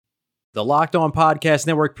The Locked On Podcast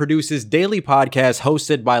Network produces daily podcasts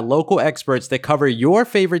hosted by local experts that cover your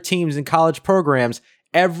favorite teams and college programs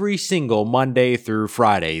every single Monday through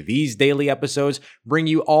Friday. These daily episodes bring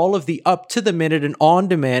you all of the up-to-the-minute and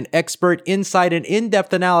on-demand expert insight and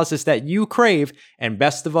in-depth analysis that you crave. And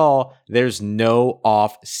best of all, there's no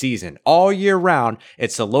off season. All year round,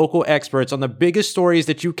 it's the local experts on the biggest stories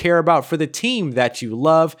that you care about for the team that you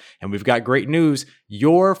love. And we've got great news.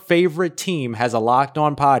 Your favorite team has a Locked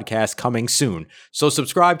On podcast coming soon. So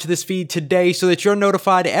subscribe to this feed today so that you're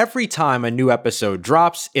notified every time a new episode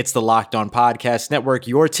drops. It's the Locked On Podcast Network,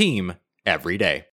 your team every day.